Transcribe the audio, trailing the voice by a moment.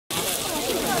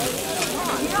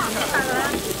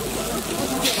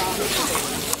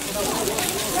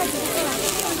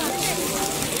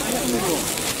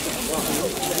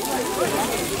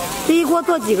这一锅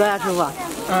做几个呀，师傅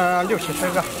？60、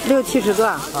70个。6、70个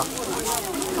啊。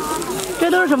这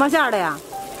都是什么馅儿的呀？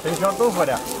粉条豆腐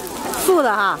的。素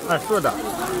的哈。素的。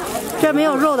这没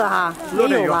有肉的哈？肉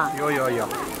的有吧？有。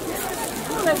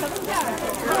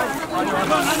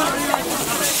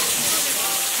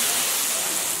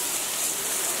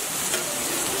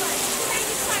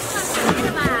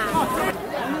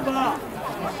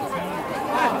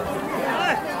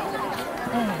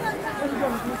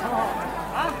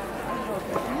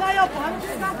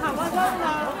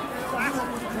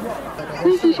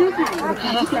关系收看还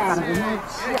是二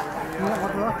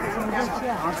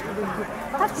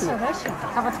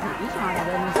分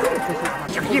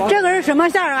这个是什么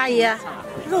馅儿，阿姨？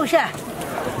肉馅。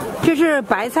这是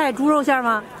白菜猪肉馅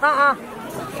吗？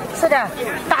是的，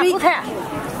大头菜。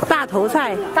大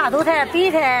头菜、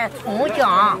白菜、葱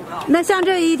姜。那像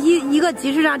这一个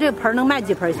集市上，这盆能卖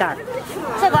几盆馅儿？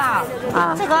这个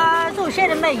这个肉馅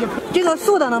的卖1盆。这个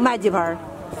素的能卖几盆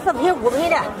？4盆、5盆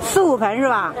的。4、5盆是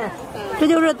吧？这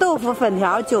就是豆腐、粉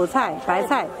条、韭菜、白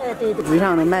菜。对。集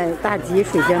上的卖大吉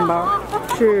水煎包，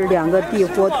是2个地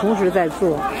锅同时在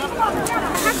做。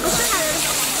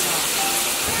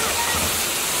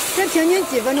这平均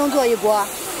几分钟做一锅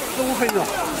？15分钟。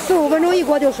4、5分钟一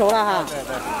锅就熟了哈。对。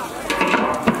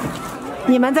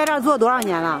你们在这儿做多少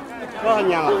年了？多少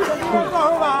年了？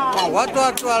我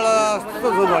做了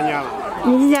40多年了。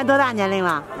你今年多大年龄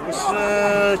了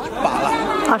？18了。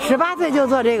18岁就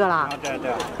做这个了。对。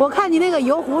我看你那个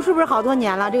油壶是不是好多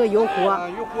年了？这个油壶。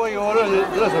油壶有20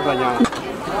多年了。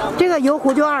这个油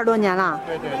壶就20多年了。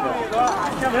对。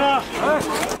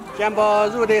煎包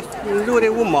肉的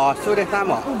5毛，素的3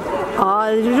毛。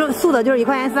素的就是1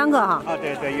块钱3个哈。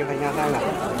对，1块钱3个。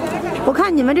我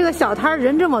看你们这个小摊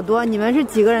人这么多，你们是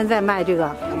几个人在卖这个？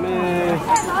我们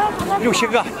6、7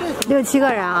个。6、7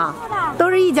个人啊，都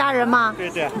是一家人吗？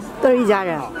对。都是一家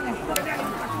人。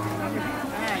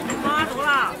妈走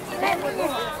了。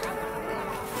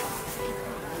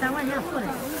3块钱素的。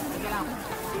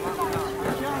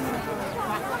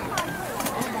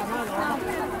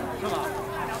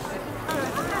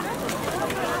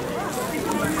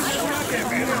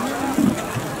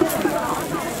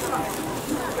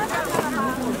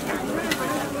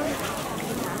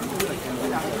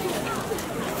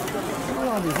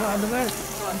你看俺这边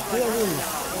不要肉的，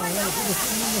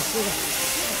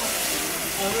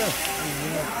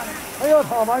还要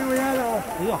汤吗？有盐的？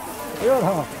不要汤。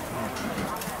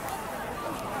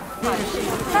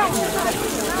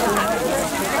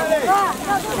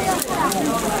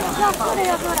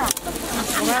要做的。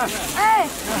哎，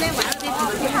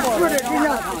做的这样，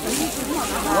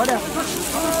我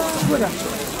的。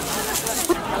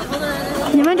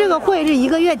你们这个会是1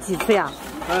个月几次呀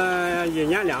？1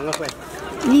年2个会。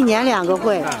1年2个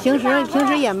会，平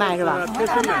时也卖是吧？平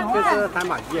时卖，平时3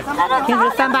八集。平时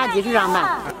3、8集市上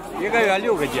卖。 1个月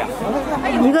6个节。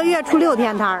1个月出6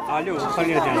天摊儿。 6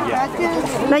天节。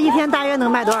那一天大约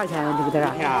能卖多少钱？这个在这儿？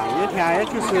一天也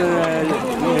就是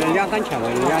2、3千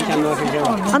，2000多块钱。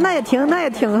那也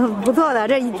挺不错的，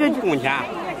这工钱，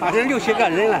反正6、7个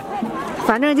人了。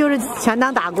反正就是全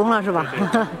当打工了是吧？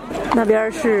那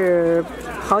边是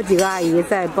好几个阿姨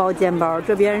在包煎包，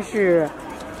这边是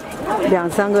2、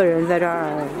3个人在这儿，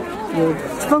有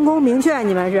分工明确，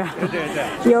你们是？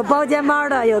对。有包煎包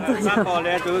的，有做煎包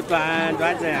的都专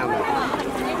这样的。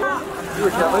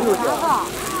60分就行。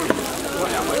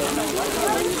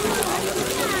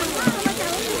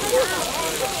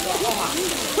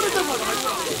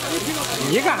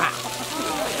你干啥？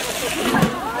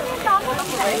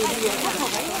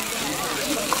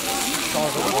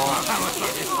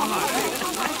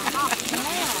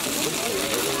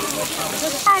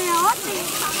哎呀，我自己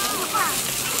看的话，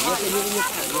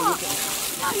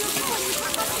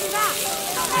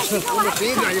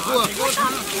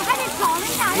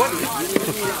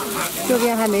这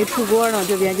边还没出锅呢，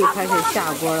这边就开始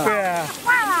下锅了。对啊，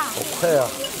好快啊！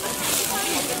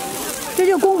这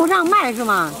就供不上卖是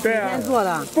吗？对啊，今天做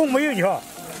的供不应求。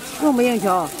供不应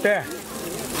求。对。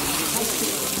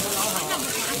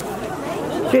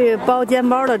这包煎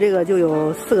包的这个就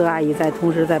有4个阿姨在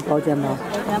同时在包煎包。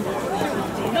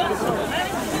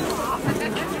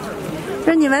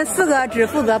这你们4个只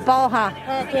负责包哈？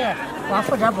对，我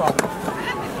负责包。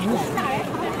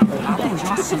共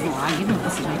享4种啊，一定不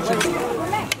是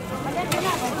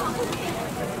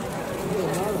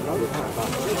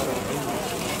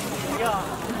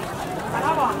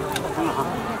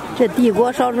这地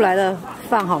锅烧出来的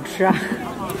饭好吃啊！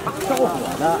烧火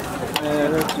的，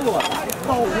做的。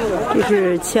这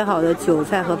是切好的韭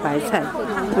菜和白菜，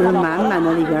就是满满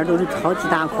的，里边都是好几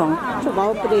大筐。这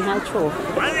包不得还臭。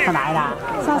上哪里了？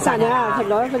上3点啊，他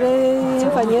老是给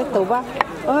说你走吧。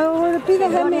我别的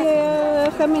还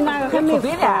没拿，还没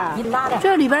发。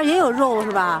这里边也有肉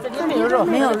是吧？这没有肉，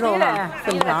没有肉啊，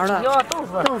粉条的，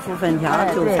豆腐粉条，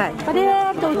韭菜。他这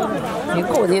都你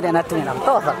够你在那炖了，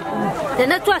倒是。在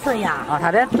那做生意啊？啊，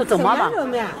他这怎么嘛？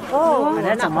哦，他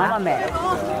这怎么卖？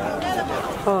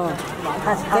哦，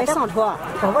在上桌。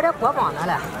我这锅帮着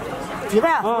了，几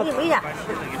万风一枚呀。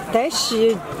得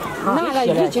洗，拿了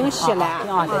已经洗了。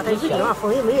啊，这洗了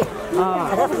风一枚。啊，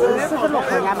这是46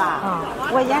块钱吧？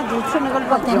我眼睛吃那个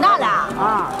螺真拿了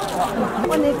啊！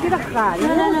我那给他喝，你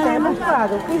再不喝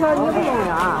都回头你不用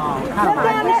了啊！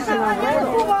来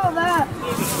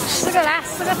10个来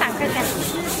，10个3块钱。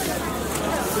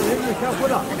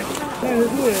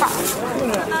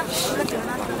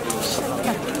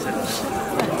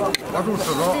我住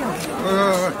4楼，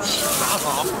打扫。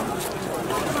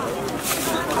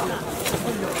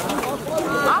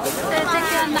好，这个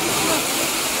呢？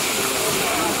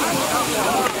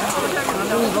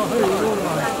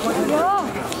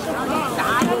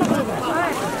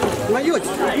我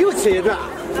又吃一顿。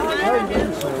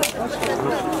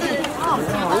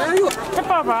这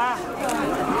包包。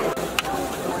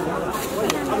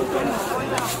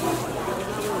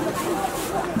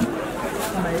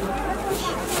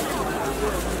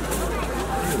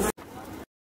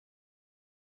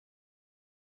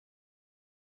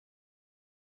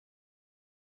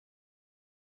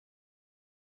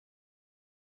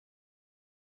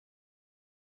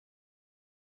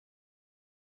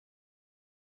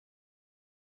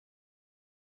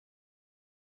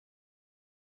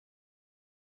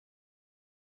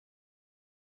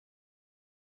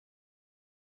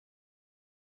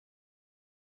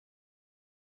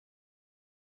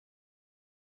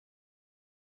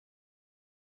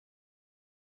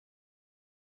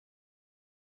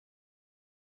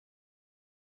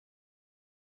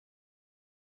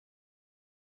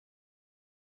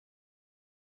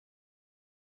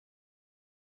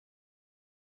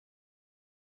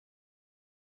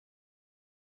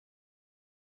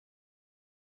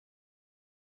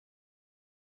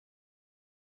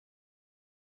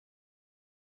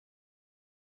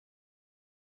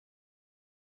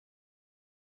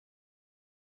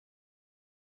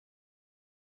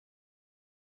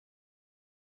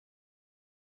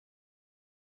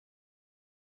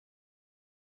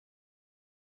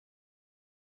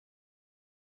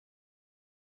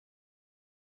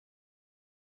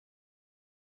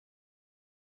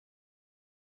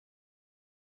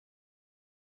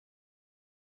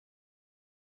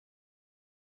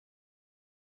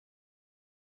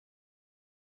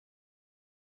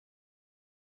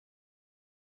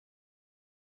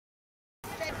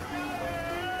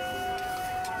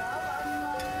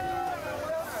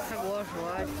说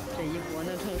这一锅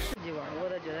能盛10几碗，我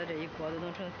都觉得这一锅都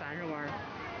能盛30碗。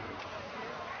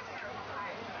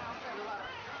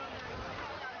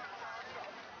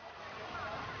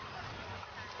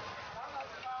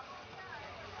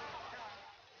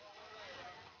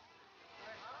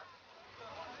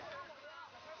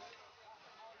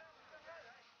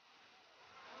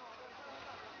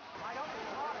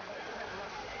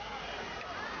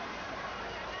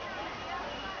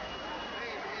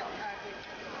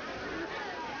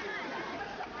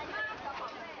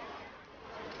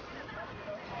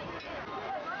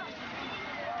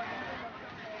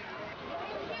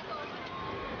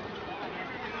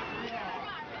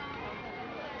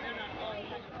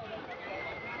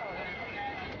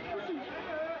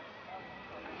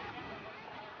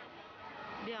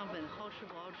凉粉好吃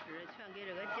不好吃，全给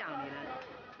这个酱里了。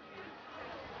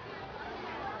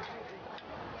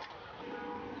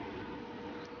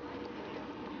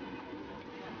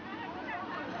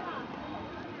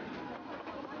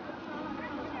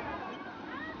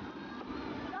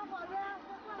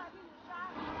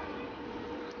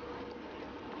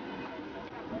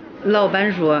老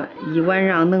板说一晚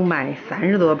上能卖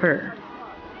30多盆儿。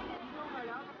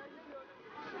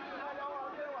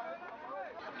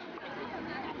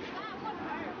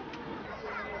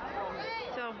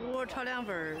小糊炒凉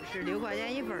粉是6块钱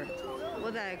1份，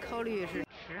我在考虑是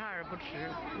吃还是不吃。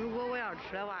如果我要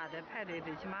吃的话，得排队，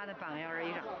最起码得半个小时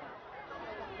以上。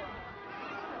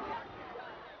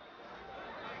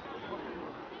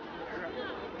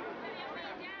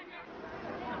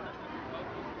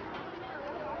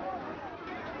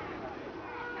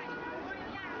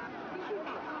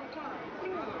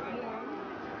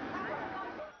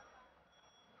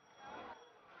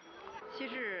其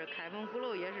实开封鼓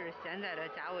楼也是现在的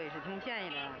价位是挺便宜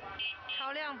的，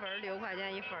炒凉粉6块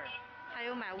钱1份，还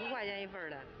有卖5块钱1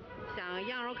份的，像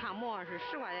羊肉炕馍是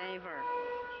10块钱1份。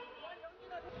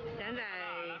现在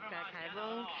在开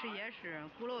封吃夜市，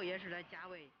鼓楼夜市的价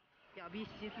位要比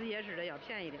西四夜市的要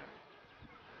便宜点，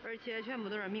而且全部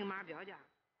都是明码标价。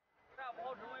啥不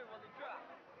好吃我跟你说的去。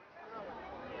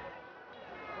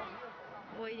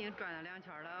我已经转了2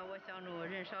圈了，我想着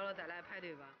人少了再来排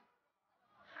队吧，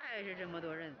还是这么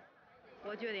多人，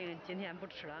我决定今天不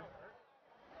吃了。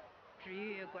至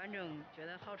于观众觉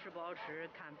得好吃不好吃，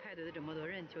看排队的这么多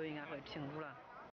人就应该会清楚了。